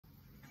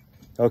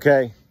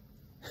Okay,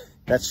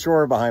 that's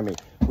shore behind me.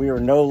 We are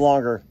no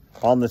longer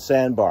on the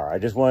Sandbar. I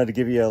just wanted to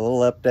give you a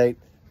little update.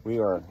 We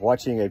are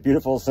watching a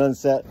beautiful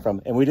sunset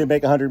and we didn't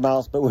make 100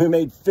 miles, but we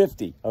made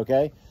 50,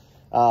 okay?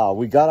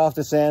 We got off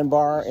the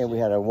Sandbar and we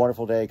had a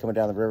wonderful day coming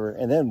down the river.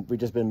 And then we've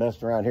just been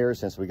messing around here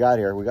since we got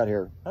here. We got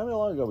here, how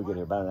long ago we get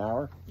here? About an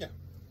hour? Yeah.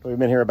 We've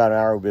been here about an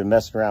hour. We've been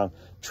messing around,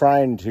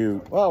 trying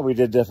to, well, we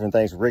did different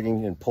things,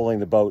 rigging and pulling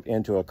the boat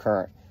into a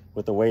current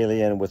with the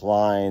whaley and with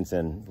lines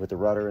and with the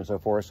rudder and so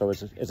forth. So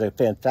it's a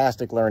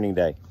fantastic learning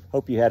day.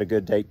 Hope you had a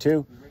good day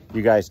too.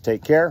 You guys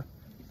take care.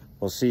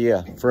 We'll see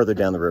you further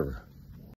down the river.